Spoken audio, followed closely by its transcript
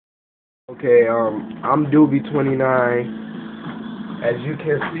Okay, I'm Doobie29. As you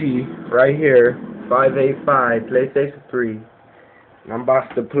can see, right here, 585, PlayStation 3. And I'm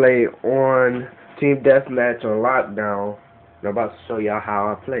about to play on Team Deathmatch on Lockdown. And I'm about to show y'all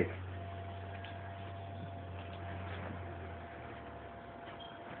how I play.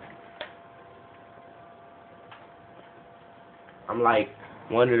 I'm like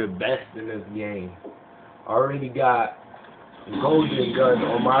one of the best in this game. Already got a golden gun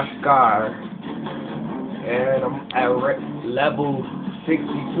on my scar, and I'm at level 62.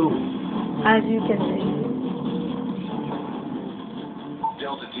 As you can see.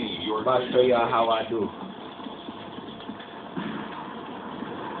 Delta Team, you're I'm about to show y'all how I do.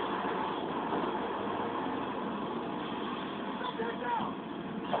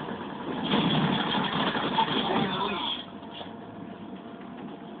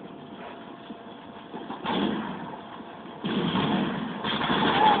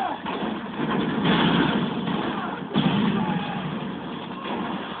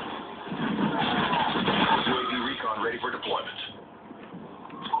 UAV recon ready for deployment.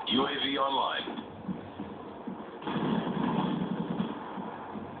 UAV online.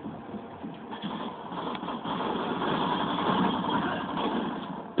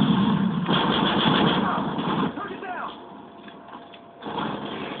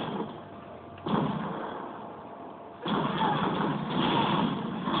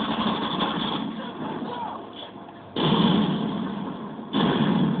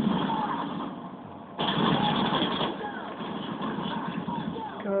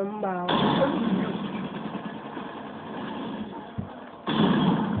 Come out.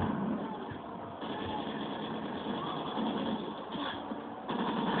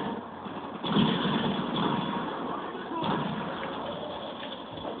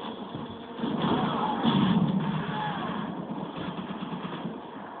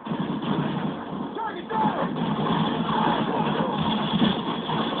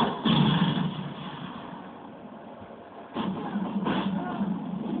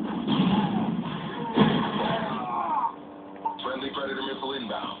 Friendly Predator missile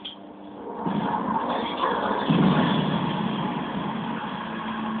inbound. Enemy care package.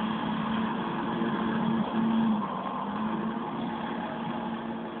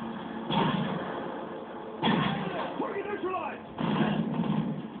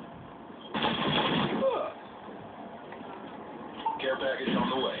 Care package on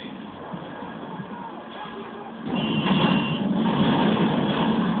the way.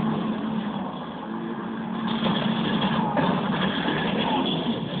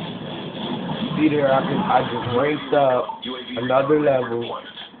 See there, I just ranked up UAV another recon ready for level.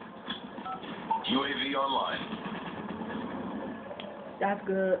 deployment. UAV online. That's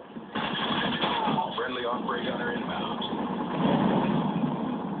good. Friendly Osprey gunner inbound.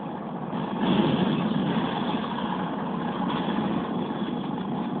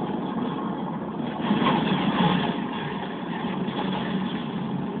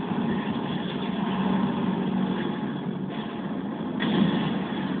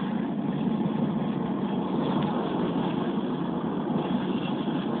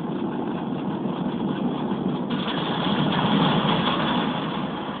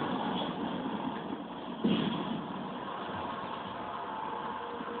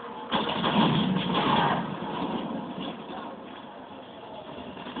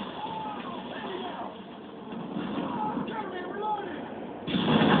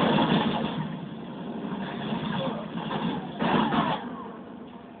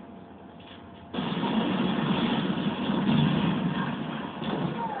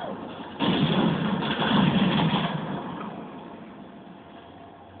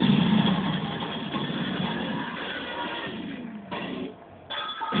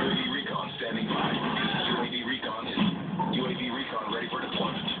 UAV recon standing by. UAV recon ready for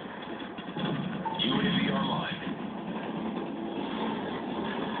deployment. UAV online.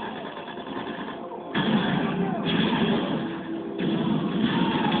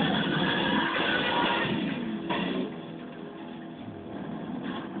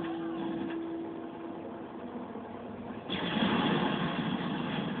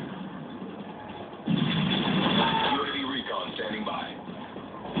 UAV recon standing by.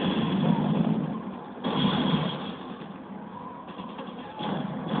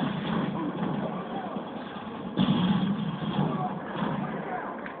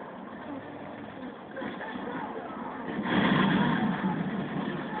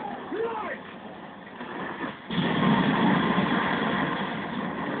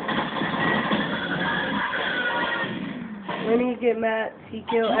 When he get mad, he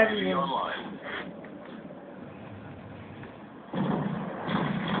kill UAV everyone. online.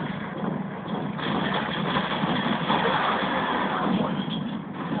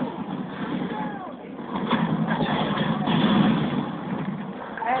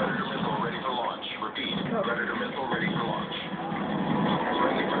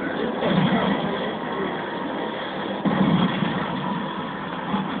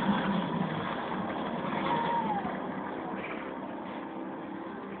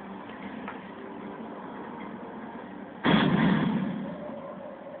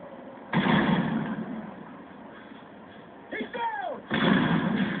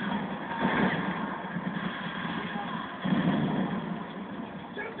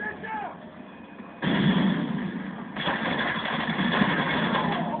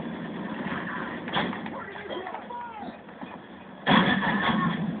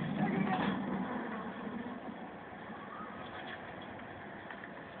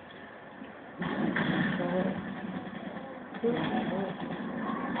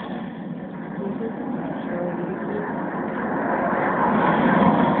 Heads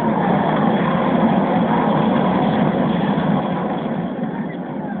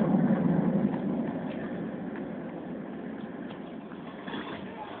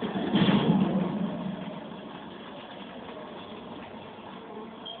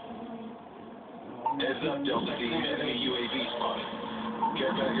up, Delta Team. Enemy UAV spotted.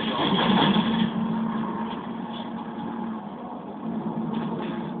 Care package on.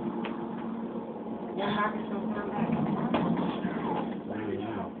 Your markers don't come back.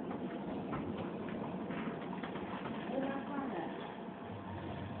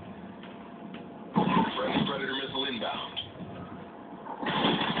 Friendly Predator missile inbound.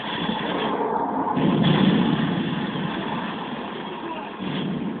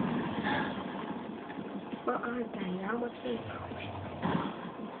 What are they? How much is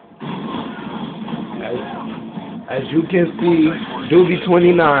As you can see, Doobie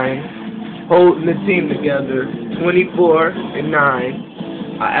 29 holding the team together,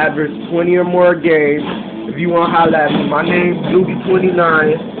 24-9. I average 20 or more games. If you want to holler at me, my name's Doobie 29.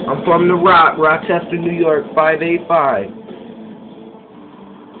 I'm from The Rock, Rochester, New York, 585.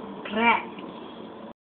 Crack.